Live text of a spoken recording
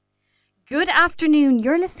Good afternoon.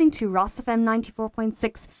 You're listening to Ross FM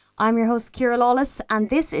 94.6. I'm your host, Ciara Lawless, and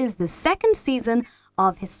this is the second season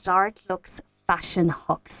of Historic Looks Fashion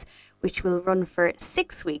Hooks, which will run for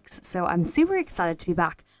 6 weeks. So I'm super excited to be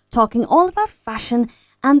back talking all about fashion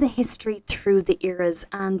and the history through the eras.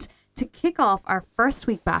 And to kick off our first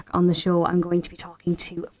week back on the show, I'm going to be talking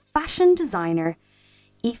to fashion designer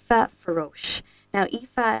Aoife Roche. Now,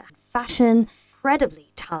 Aoife, fashion,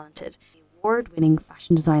 incredibly talented, award-winning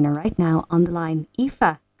fashion designer right now on the line.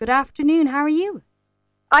 Aoife, good afternoon. How are you?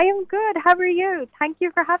 I am good. How are you? Thank you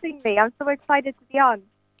for having me. I'm so excited to be on.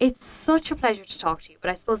 It's such a pleasure to talk to you, but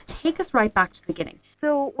I suppose take us right back to the beginning.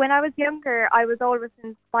 So when I was younger, I was always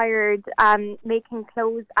inspired making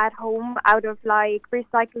clothes at home out of like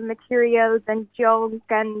recycled materials and junk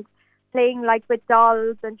and playing like with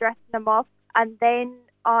dolls and dressing them up. And then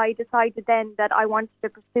I decided then that I wanted to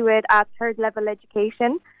pursue it at third level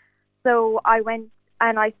education. So I went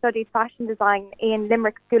and I studied fashion design in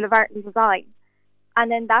Limerick School of Art and Design. And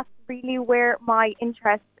then that's really where my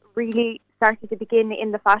interest really started to begin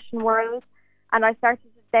in the fashion world. And I started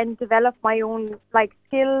to then develop my own like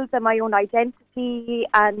skills and my own identity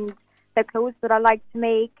and the clothes that I like to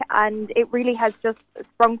make. And it really has just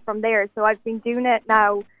sprung from there. So I've been doing it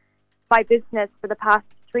now, my business, for the past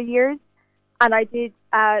 3 years. And I did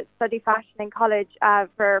study fashion in college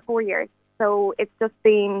for 4 years. So it's just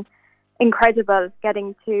been incredible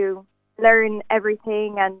getting to learn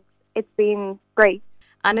everything, and it's been great.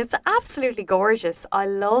 And it's absolutely gorgeous. I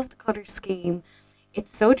love the colour scheme.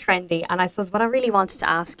 It's so trendy. And I suppose what I really wanted to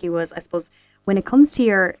ask you was, I suppose, when it comes to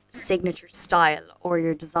your signature style or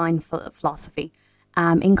your design philosophy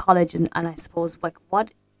in college, and I suppose, like,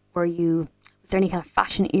 what were you, was there any kind of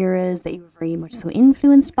fashion eras that you were very much so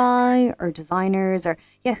influenced by, or designers, or,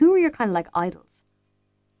 who were your kind of like idols?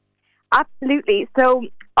 Absolutely. So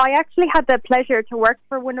I actually had the pleasure to work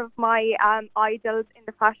for one of my idols in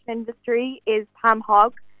the fashion industry, is Pam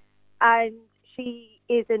Hogg, and she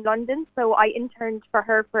is in London. So I interned for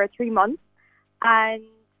her for 3 months, and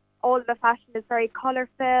all the fashion is very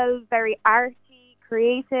colourful, very arty,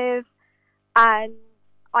 creative, and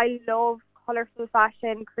I love colourful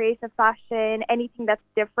fashion, creative fashion, anything that's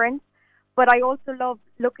different. But I also love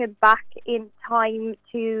looking back in time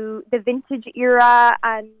to the vintage era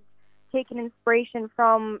and taking inspiration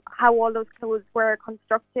from how all those clothes were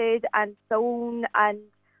constructed and sewn and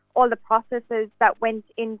all the processes that went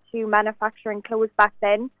into manufacturing clothes back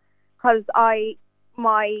then. Because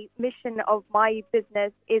my mission of my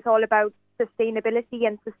business is all about sustainability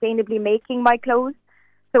and sustainably making my clothes.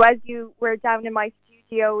 So as you were down in my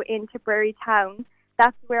studio in Tipperary town,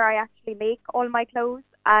 that's where I actually make all my clothes,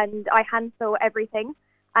 and I hand sew everything.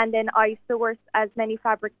 And then I source as many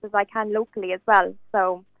fabrics as I can locally as well.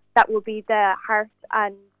 So that will be the heart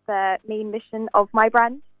and the main mission of my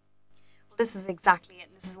brand. Well, this is exactly it.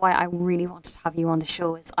 This is why I really wanted to have you on the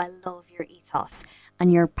show, is I love your ethos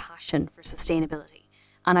and your passion for sustainability.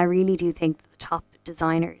 And I really do think that the top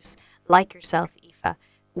designers like yourself, Aoife,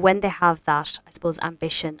 when they have that, I suppose,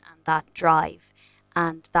 ambition and that drive,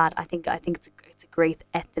 and that I think it's a great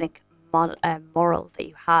ethnic moral that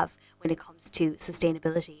you have when it comes to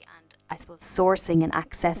sustainability and, I suppose, sourcing and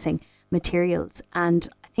accessing materials. And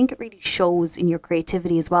I think it really shows in your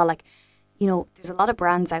creativity as well. Like, there's a lot of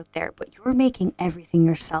brands out there, but you're making everything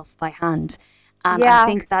yourself by hand. And I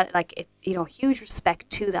think that, like, huge respect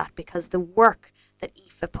to that, because the work that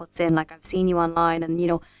Aoife puts in, like, I've seen you online, and,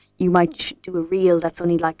 you might do a reel that's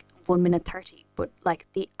only like 1 minute 30, but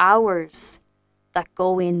like the hours that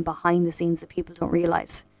go in behind the scenes that people don't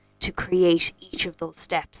realize to create each of those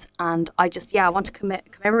steps. And I just, I want to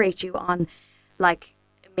commemorate you on, like,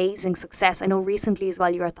 amazing success. I know recently as well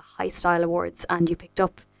you were at the High Style Awards and you picked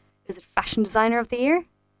up, is it Fashion Designer of the Year?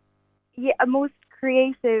 Yeah, most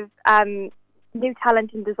creative new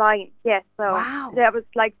talent in design. Yes, so wow. That was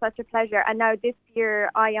like such a pleasure. And now this year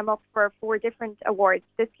I am up for 4 different awards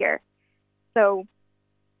this year. So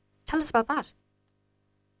tell us about that.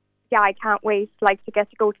 Yeah, I can't wait to get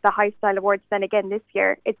to go to the High Style Awards then again this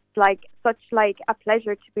year. It's like such like a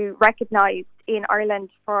pleasure to be recognised in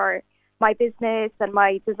Ireland for my business and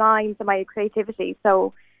my designs and my creativity.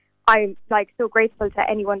 So I'm like so grateful to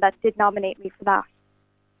anyone that did nominate me for that.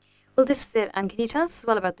 Well, this is it. And can you tell us as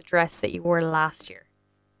well about the dress that you wore last year?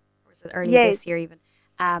 Or was it early this year even?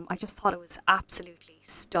 I just thought it was absolutely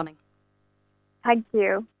stunning. Thank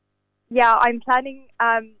you. Yeah, I'm planning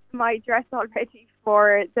my dress already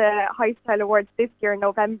for the High Style Awards this year in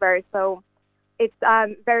November. So it's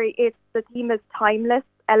the theme is timeless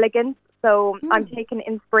elegance. So I'm taking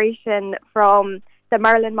inspiration from the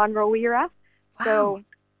Marilyn Monroe era. Wow. So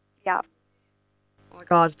yeah. Oh my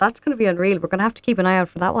God, that's going to be unreal. We're going to have to keep an eye out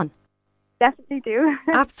for that one. definitely do.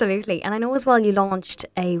 Absolutely. And I know as well you launched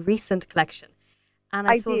a recent collection. And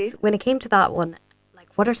I I suppose did. when it came to that one, like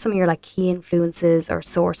what are some of your like key influences or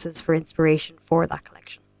sources for inspiration for that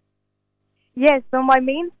collection? Yes, so my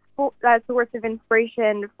main source of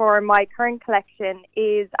inspiration for my current collection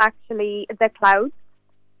is actually the clouds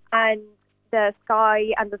and the sky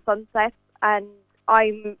and the sunsets. And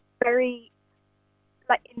I'm very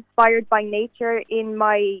like inspired by nature in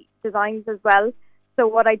my designs as well. So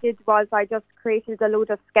what I did was I just created a load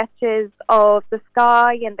of sketches of the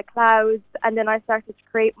sky and the clouds, and then I started to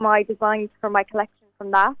create my designs for my collection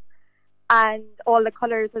from that. And all the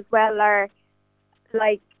colors as well are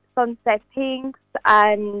like sunset pinks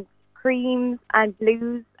and creams and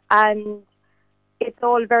blues, and it's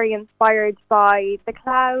all very inspired by the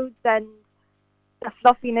clouds and the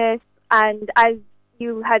fluffiness. And as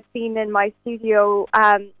you had seen in my studio,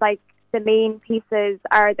 like the main pieces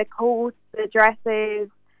are the coats, the dresses,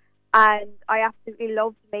 and I absolutely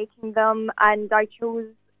loved making them. And I chose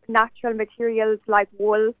natural materials like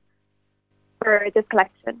wool for this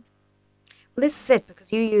collection. Well, this is it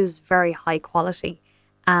because you use very high quality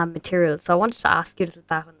materials. So I wanted to ask you a little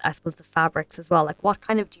that and I suppose the fabrics as well. Like what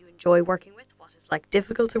kind of do you enjoy working with? What is like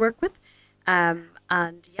difficult to work with?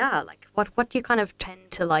 And yeah, like what do you kind of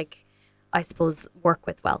tend to like, I suppose, work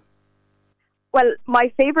with well? Well,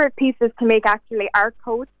 my favorite pieces to make actually are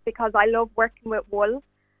coats because I love working with wool.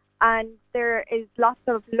 And there is lots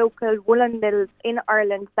of local woolen mills in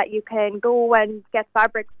Ireland that you can go and get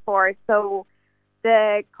fabrics for. So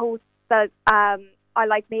the coats that I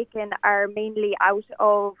like making are mainly out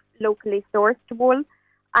of locally sourced wool.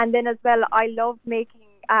 And then as well, I love making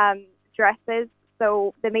dresses.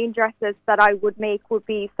 So the main dresses that I would make would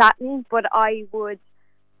be satin, but I would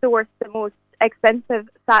source the most expensive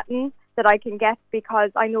satin that I can get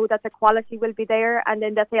because I know that the quality will be there and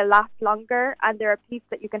then that they'll last longer and they're a piece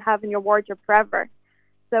that you can have in your wardrobe forever.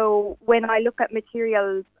 So when I look at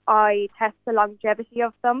materials, I test the longevity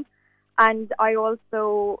of them, and I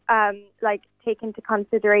also like take into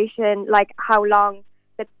consideration like how long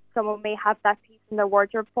that someone may have that piece in their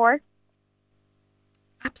wardrobe for.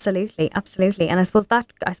 Absolutely, absolutely. And I suppose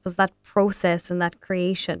that process and that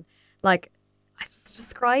creation, like I suppose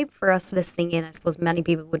describe for us listening in, I suppose many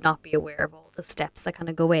people would not be aware of all the steps that kind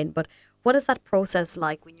of go in, but what is that process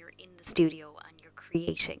like when you're in the studio and you're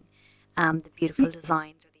creating the beautiful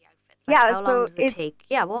designs or the outfits? Like Yeah, how long so does it take?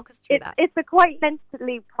 Yeah, walk us through that. it's a quite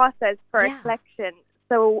lengthy process for a Yeah. collection.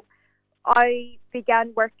 So I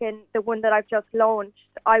began working the one that I've just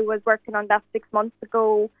launched. I was working on that 6 months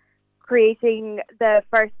ago, creating the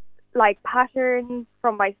first like patterns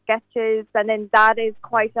from my sketches, and then that is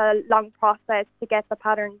quite a long process to get the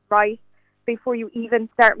patterns right before you even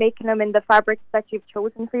start making them in the fabrics that you've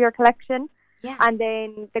chosen for your collection, Yeah. and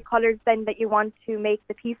then the colors then that you want to make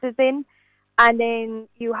the pieces in, and then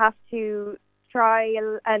you have to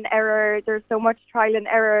trial and error. There's so much trial and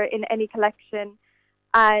error in any collection,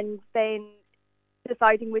 and then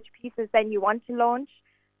deciding which pieces then you want to launch.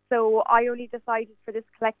 So I only decided for this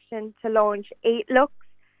collection to launch 8 looks.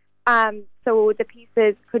 So the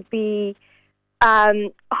pieces could be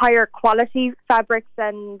higher quality fabrics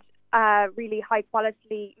and really high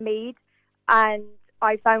quality made. And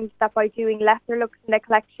I found that by doing lesser looks in the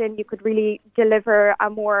collection, you could really deliver a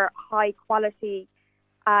more high quality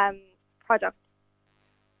um, product.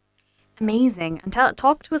 Amazing. And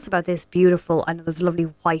talk to us about this beautiful, I know there's a lovely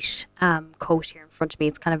white coat here in front of me.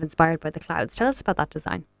 It's kind of inspired by the clouds. Tell us about that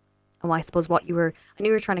design. And I suppose what you were, I knew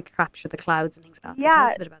you were trying to capture the clouds and things like that. So tell Yeah,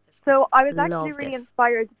 us a bit about this one. so I was actually Love really this.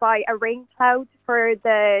 inspired by a rain cloud for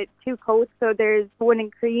the two coats. So there's one in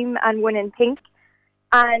cream and one in pink,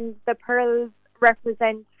 and the pearls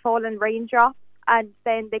represent fallen raindrops, and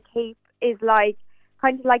then the cape is like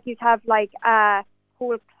kind of like you'd have like a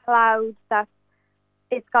whole cloud that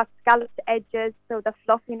it's got scalloped edges, so the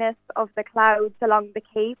fluffiness of the clouds along the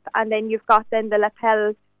cape, and then you've got then the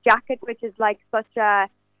lapel jacket, which is like such a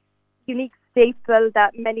unique staple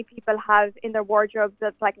that many people have in their wardrobes.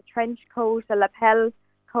 That's like a trench coat, a lapel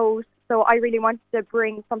coat. So I really wanted to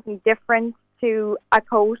bring something different to a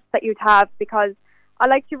coat that you'd have because I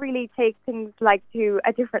like to really take things like to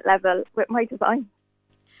a different level with my design.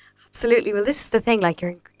 Absolutely. Well, this is the thing. Like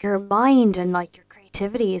your mind and like your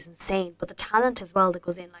creativity is insane, but the talent as well that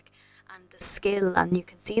goes in, like, and the skill, and you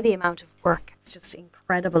can see the amount of work. It's just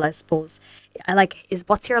incredible. I suppose. I like is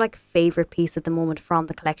what's your like favorite piece at the moment from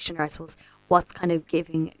the collection, or I suppose what's kind of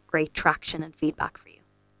giving great traction and feedback for you.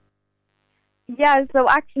 Yeah, so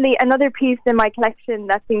actually another piece in my collection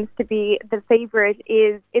that seems to be the favorite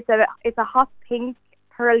is it's a hot pink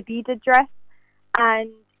pearl beaded dress,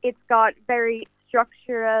 and it's got very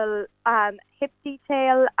structural hip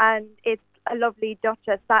detail, and it's a lovely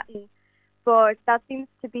Duchess satin, but that seems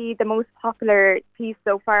to be the most popular piece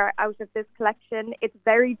so far out of this collection. It's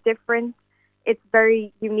very different, it's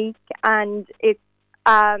very unique, and it's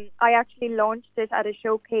I actually launched it at a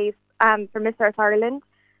showcase for Miss Earth Ireland.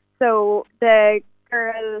 So the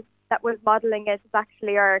girl that was modelling it is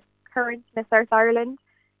actually our current Miss Earth Ireland.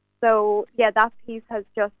 So yeah, that piece has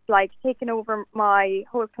just like taken over my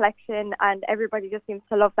whole collection, and everybody just seems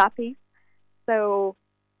to love that piece. So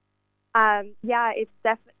yeah, it's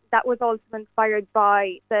definitely that was also inspired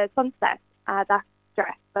by the sunset that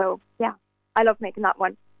dress. So yeah, I love making that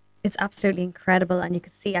one. It's absolutely incredible, and you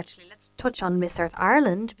can see actually. Let's touch on Miss Earth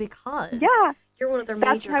Ireland because Yeah, you're one of their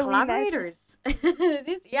that's major how we met. collaborators. It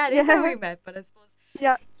is, yeah, it is how Yeah, we met. But I suppose,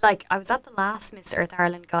 yeah, like, I was at the last Miss Earth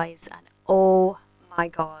Ireland, guys, and oh my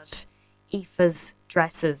god, Aoife's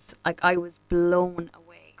dresses, like, I was blown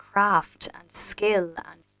away. Craft and skill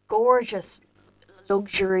and gorgeous,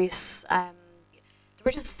 luxurious. They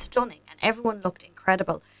were just stunning, and everyone looked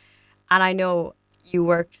incredible. And I know you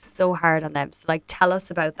worked so hard on them. So, like, tell us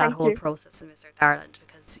about that thank whole you. process in Miss Earth Ireland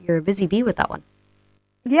because you're a busy bee with that one.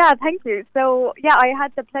 Yeah, thank you. So, yeah, I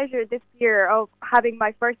had the pleasure this year of having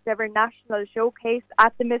my first ever national showcase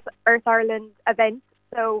at the Miss Earth Ireland event.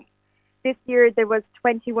 So, this year there was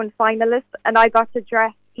 21 finalists, and I got to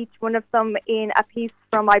dress each one of them in a piece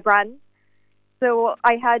from my brand. So,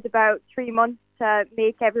 I had about 3 months to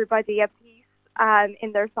make everybody a piece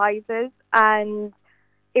in their sizes, and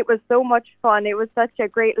it was so much fun. It was such a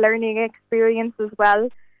great learning experience as well.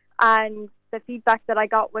 And the feedback that I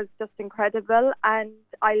got was just incredible. And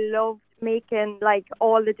I loved making like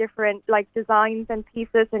all the different like designs and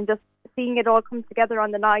pieces and just seeing it all come together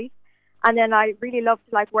on the night. And then I really loved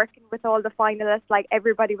like working with all the finalists. Like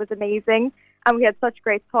everybody was amazing and we had such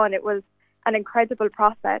great fun. It was an incredible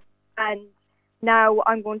process. And now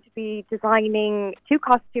I'm going to be designing 2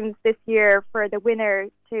 costumes this year for the winner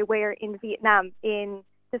to wear in Vietnam in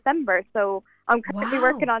December. So I'm currently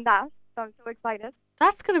Wow. working on that. So I'm so excited.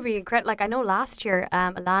 That's going to be incredible. Like, I know last year,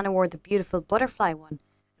 Alana wore the beautiful butterfly one.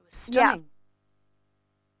 It was Yeah. stunning.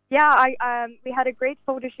 Yeah, I we had a great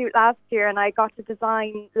photo shoot last year and I got to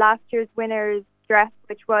design last year's winner's dress,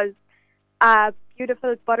 which was a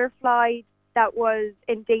beautiful butterfly that was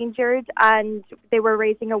endangered, and they were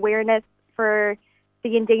raising awareness for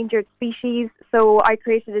the endangered species. So I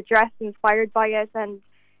created a dress inspired by it, and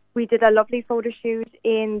we did a lovely photo shoot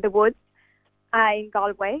in the woods in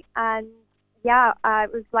Galway. And yeah,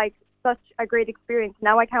 it was like such a great experience.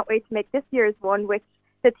 Now I can't wait to make this year's one, which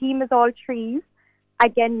the theme is all trees,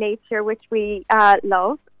 again nature, which we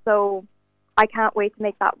love. So I can't wait to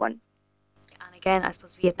make that one. And again, I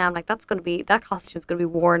suppose Vietnam, like, that costume is going to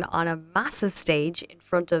be worn on a massive stage in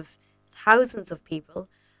front of thousands of people.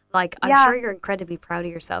 Like, I'm Yeah, sure you're incredibly proud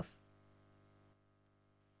of yourself.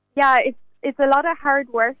 yeah, it's a lot of hard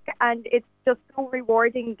work, and it's just so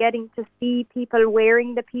rewarding getting to see people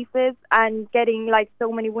wearing the pieces and getting like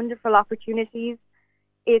so many wonderful opportunities.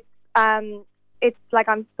 It's it's like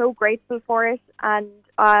I'm so grateful for it, and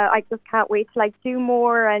I just can't wait to like do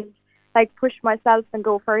more and like push myself and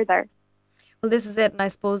go further. Well, this is it. And I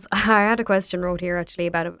suppose I had a question wrote here actually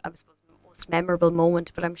about, I suppose, most memorable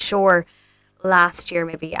moment, but I'm sure last year,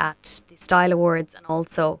 maybe at the Style Awards and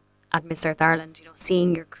also at Miss Earth Ireland,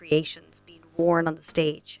 seeing your creations being worn on the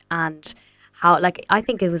stage and how, like, I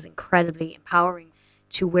think it was incredibly empowering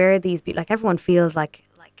to wear these, like, everyone feels like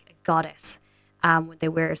a goddess when they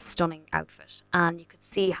wear a stunning outfit. And you could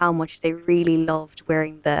see how much they really loved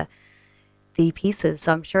wearing the pieces.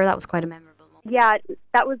 So I'm sure that was quite a memorable moment. Yeah,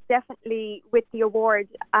 that was definitely with the award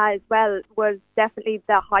as well, was definitely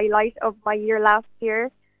the highlight of my year last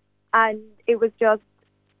year. And it was just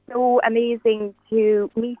so amazing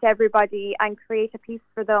to meet everybody and create a piece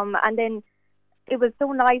for them. And then it was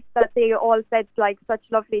so nice that they all said like such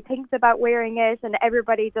lovely things about wearing it, and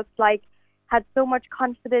everybody just like had so much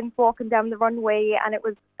confidence walking down the runway, and it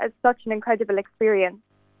was such an incredible experience.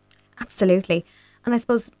 Absolutely. And I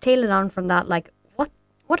suppose tailing on from that, like,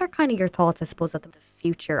 what are kind of your thoughts, I suppose, at the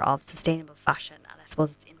future of sustainable fashion and I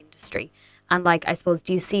suppose it's in industry? And like, I suppose,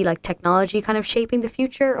 do you see like technology kind of shaping the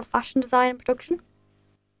future of fashion design and production?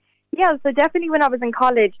 Yeah, so definitely when I was in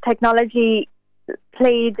college, technology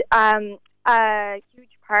played a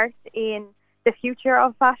huge part in the future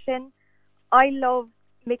of fashion. I love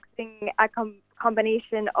mixing a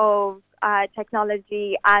combination of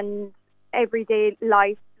technology and everyday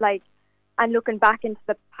life, like, and looking back into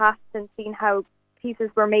the past and seeing how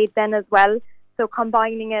pieces were made then as well. So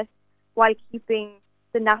combining it while keeping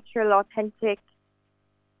the natural, authentic,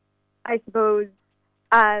 I suppose,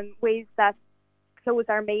 ways that clothes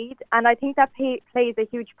are made. And I think that plays a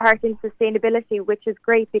huge part in sustainability, which is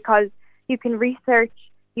great because, you can research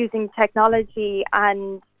using technology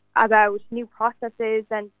and about new processes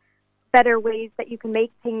and better ways that you can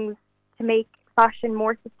make things to make fashion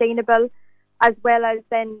more sustainable, as well as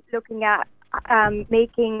then looking at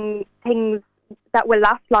making things that will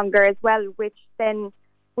last longer as well, which then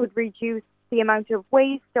would reduce the amount of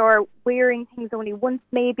waste or wearing things only once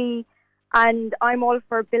maybe. And I'm all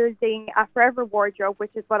for building a forever wardrobe,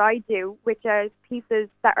 which is what I do, which is pieces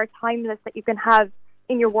that are timeless that you can have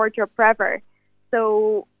in your wardrobe forever.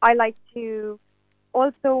 So I like to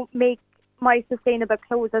also make my sustainable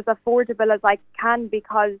clothes as affordable as I can,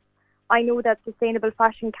 because I know that sustainable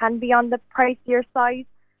fashion can be on the pricier side.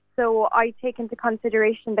 So I take into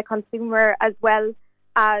consideration the consumer as well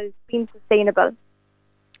as being sustainable.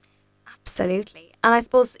 Absolutely. And I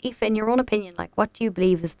suppose, Aoife, in your own opinion, like, what do you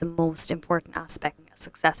believe is the most important aspect in a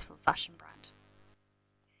successful fashion brand?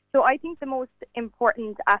 So I think the most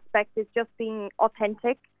important aspect is just being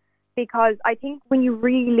authentic, because I think when you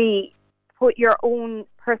really put your own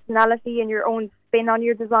personality and your own spin on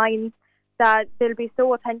your designs, that they'll be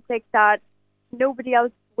so authentic that nobody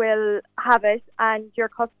else will have it, and your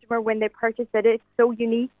customer, when they purchase it, it's so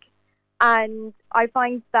unique. And I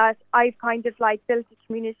find that I've kind of like built a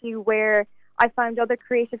community where I found other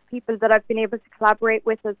creative people that I've been able to collaborate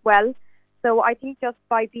with as well. So I think just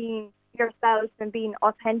by being yourself and being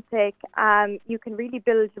authentic, you can really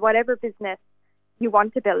build whatever business you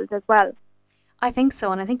want to build as well. I think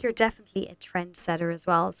so. And I think you're definitely a trendsetter as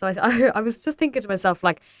well. So I was just thinking to myself,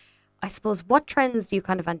 like, I suppose, what trends do you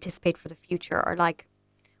kind of anticipate for the future? Or like,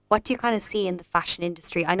 what do you kind of see in the fashion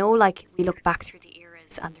industry? I know, like, we look back through the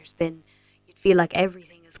eras and there's been, you'd feel like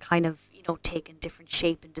everything is kind of, taken different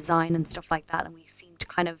shape and design and stuff like that. And we seem to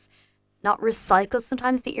kind of not recycle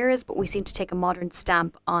sometimes the eras, but we seem to take a modern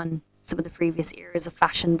stamp on some of the previous eras of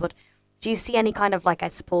fashion. But do you see any kind of, like, I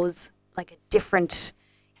suppose, like a different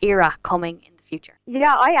era coming in the future?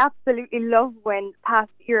 Yeah, I absolutely love when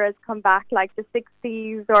past eras come back, like the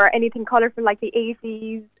 60s or anything colourful like the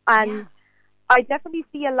 80s. And Yeah. I definitely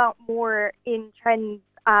see a lot more in trends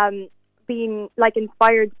being like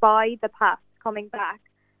inspired by the past coming back.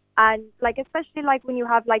 And like, especially like when you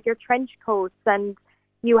have like your trench coats and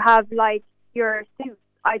you have like your suits,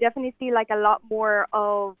 I definitely see like a lot more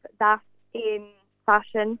of that in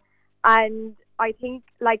fashion. And I think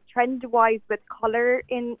like trend wise with color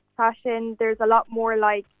in fashion, there's a lot more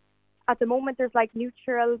like, at the moment there's like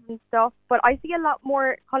neutrals and stuff, but I see a lot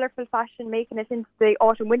more colorful fashion making it into the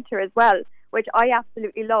autumn winter as well, which I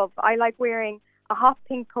absolutely love. I like wearing a hot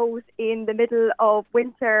pink coat in the middle of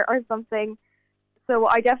winter or something. So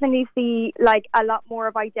I definitely see like a lot more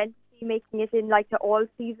of identity making it in like to all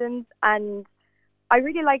seasons. And I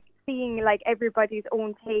really like seeing like everybody's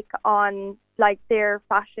own take on like their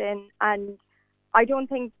fashion, and I don't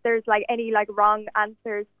think there's like any like wrong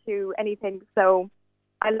answers to anything. So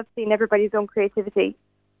I love seeing everybody's own creativity.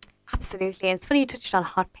 Absolutely. And it's funny you touched on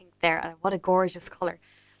hot pink there, and what a gorgeous colour.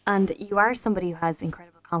 And you are somebody who has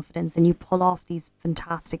incredible confidence and you pull off these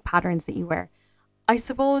fantastic patterns that you wear. I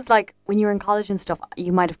suppose, like, when you were in college and stuff,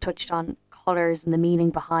 you might have touched on colours and the meaning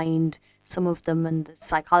behind some of them and the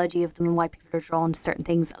psychology of them and why people are drawn to certain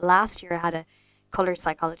things. Last year, I had a colour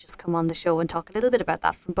psychologist come on the show and talk a little bit about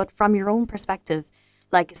that. But from your own perspective,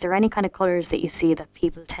 like, is there any kind of colours that you see that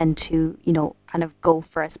people tend to, kind of go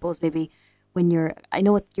for? I suppose maybe when I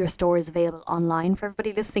know your store is available online for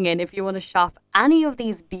everybody listening in. If you want to shop any of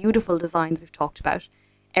these beautiful designs we've talked about,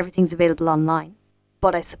 everything's available online.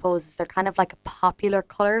 But I suppose, is there kind of like a popular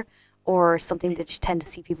colour or something that you tend to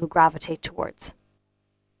see people gravitate towards?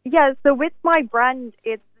 Yeah, so with my brand,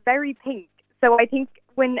 it's very pink. So I think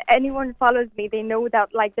when anyone follows me, they know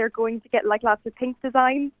that like they're going to get like lots of pink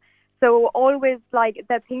designs. So always like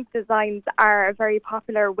the pink designs are very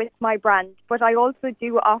popular with my brand. But I also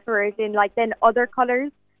do offer it in like then other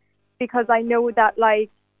colours, because I know that like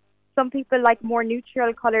some people like more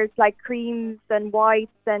neutral colours like creams and whites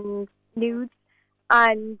and nudes.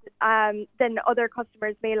 And then other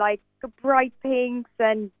customers may like bright pinks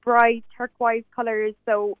and bright turquoise colours.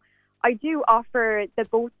 So I do offer the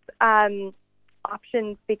both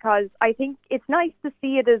options, because I think it's nice to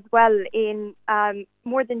see it as well in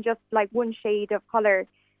more than just like one shade of colour.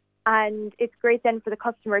 And it's great then for the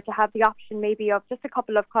customer to have the option maybe of just a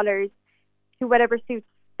couple of colours to whatever suits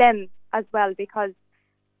them as well, because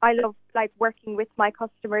I love like working with my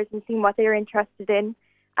customers and seeing what they're interested in.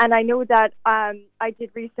 And I know that I did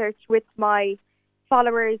research with my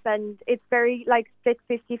followers, and it's very like split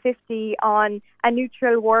 50-50 on a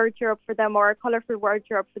neutral wardrobe for them or a colourful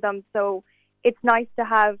wardrobe for them. So it's nice to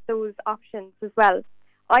have those options as well.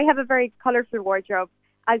 I have a very colourful wardrobe,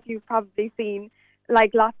 as you've probably seen,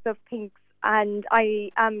 like lots of pinks and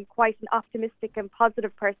I am quite an optimistic and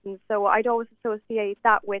positive person, so I'd always associate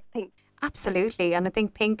that with pink. Absolutely. And I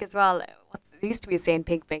think pink as well, there used to be a saying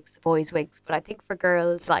pink makes the boys wigs, but I think for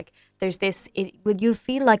girls, like there's this, you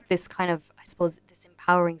feel like this kind of, I suppose, this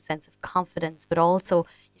empowering sense of confidence, but also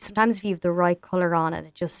sometimes if you have the right colour on and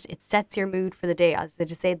it sets your mood for the day, as they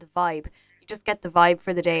just say, the vibe. You just get the vibe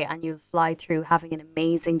for the day and you'll fly through having an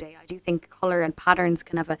amazing day. I do think colour and patterns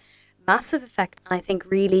can have a massive effect. And I think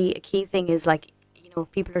really a key thing is like,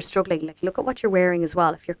 if people are struggling, like look at what you're wearing as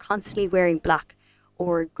well. If you're constantly wearing black,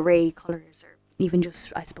 or grey colours, or even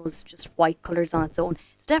just, I suppose, just white colours on its own,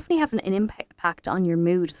 it'll definitely have an impact on your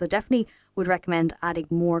mood. So definitely would recommend adding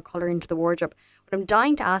more colour into the wardrobe. What I'm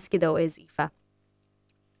dying to ask you though is, Aoife,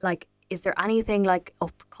 like, is there anything like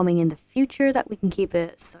upcoming in the future that we can keep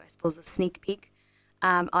so I suppose a sneak peek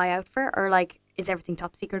eye out for? Or like, is everything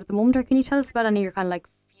top secret at the moment? Or can you tell us about any of your kind of like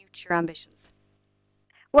future ambitions?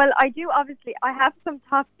 Well, I have some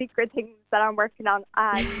top secret things that I'm working on.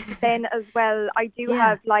 And then as well, I do Yeah.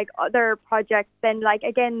 have like other projects. Then like,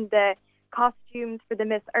 again, the costumes for the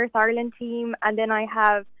Miss Earth Ireland team. And then I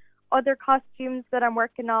have other costumes that I'm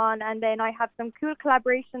working on. And then I have some cool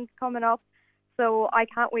collaborations coming up. So I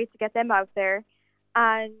can't wait to get them out there.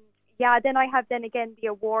 And yeah, then I have then again the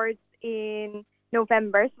awards in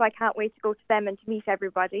November. So I can't wait to go to them and to meet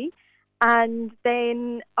everybody. And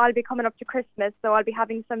then I'll be coming up to Christmas, so I'll be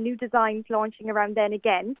having some new designs launching around then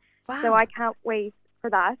again. So Wow. I can't wait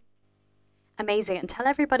for that. Amazing. And tell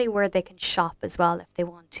everybody where they can shop as well if they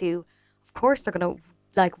want to. Of course, they're going to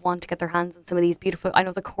like want to get their hands on some of these beautiful. I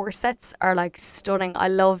know the corsets are like stunning. I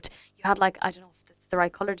loved, you had like, I don't know if it's the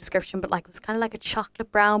right color description, but like it was kind of like a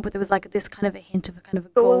chocolate brown, but there was like this kind of a hint of a kind of a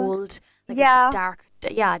gold, like Yeah.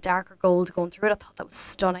 darker gold going through it. I thought that was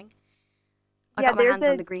stunning. I Yeah, got my hands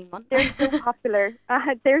on the green one. They're so popular.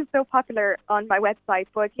 They're so popular on my website.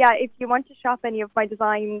 But yeah, if you want to shop any of my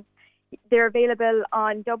designs, they're available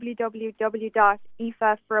on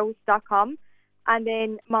www.aoiferoche.com. And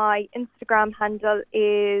then my Instagram handle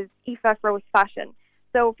is Aoife Roche Fashion.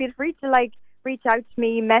 So feel free to like reach out to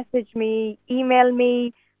me, message me, email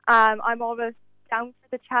me. I'm always down for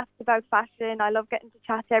the chats about fashion. I love getting to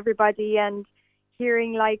chat to everybody and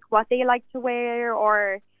hearing like what they like to wear,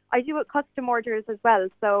 or I do custom orders as well.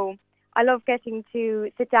 So I love getting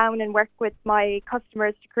to sit down and work with my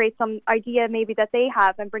customers to create some idea maybe that they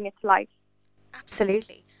have and bring it to life.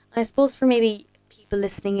 Absolutely. And I suppose for maybe people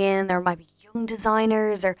listening in, or might be young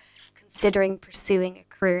designers or considering pursuing a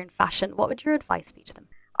career in fashion, what would your advice be to them?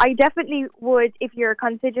 I definitely would, if you're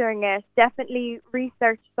considering it, definitely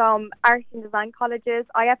research some art and design colleges.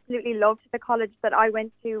 I absolutely loved the college that I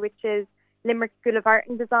went to, which is Limerick School of Art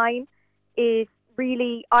and Design. It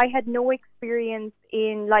really, I had no experience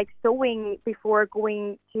in like sewing before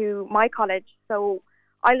going to my college. So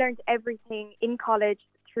I learned everything in college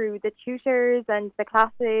through the tutors and the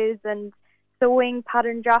classes and sewing,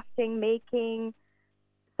 pattern drafting, making.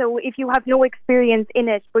 So if you have no experience in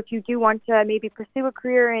it, but you do want to maybe pursue a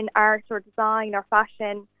career in art or design or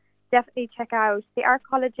fashion, definitely check out the art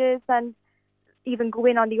colleges and even go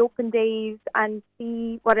in on the open days and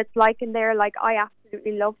see what it's like in there. Like, I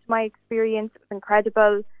absolutely loved my experience. It was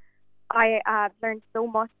incredible. I learned so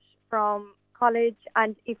much from college,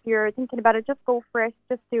 and if you're thinking about it, just go for it,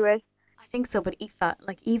 just do it. I think so, but Aoife,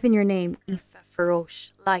 like even your name, Aoife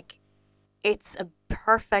Roche, like it's a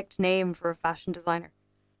perfect name for a fashion designer.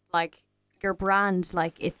 Like your brand,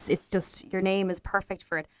 like it's just your name is perfect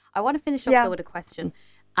for it. I want to finish up Yeah. though with a question,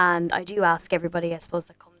 and I do ask everybody, I suppose,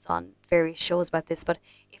 that comes on various shows about this. But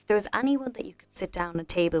if there was anyone that you could sit down at a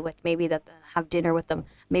table with, maybe that have dinner with them,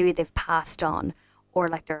 maybe they've passed on, or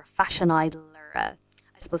like they're a fashion idol, or I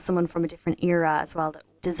suppose someone from a different era as well that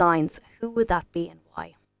designs, who would that be and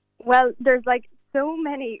why? Well, there's like so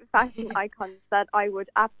many fashion icons that I would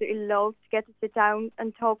absolutely love to get to sit down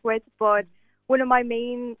and talk with, but one of my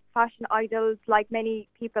main fashion idols, like many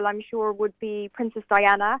people I'm sure, would be Princess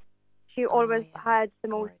Diana. She always yeah. had the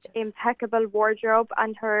most Gorgeous. impeccable wardrobe,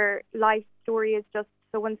 and her life story is just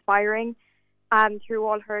so inspiring through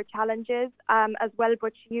all her challenges as well.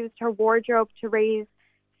 But she used her wardrobe to raise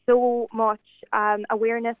so much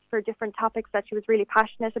awareness for different topics that she was really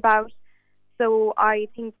passionate about. So I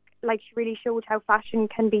think like she really showed how fashion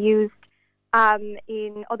can be used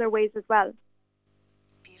in other ways as well.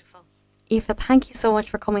 Beautiful. Aoife, thank you so much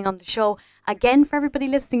for coming on the show. Again, for everybody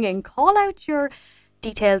listening in, call out your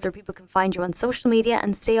details or people can find you on social media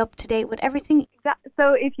and stay up to date with everything.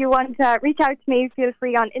 So if you want to reach out to me, feel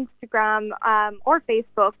free on Instagram or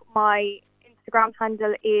Facebook. My Instagram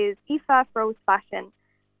handle is Aoife Roche Fashion,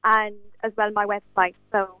 and as well my website.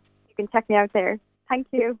 So you can check me out there. Thank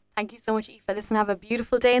you. Thank you so much, Aoife. Listen, have a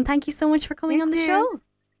beautiful day, and thank you so much for coming You on the too. show.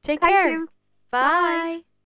 Take Thank care. you. Bye.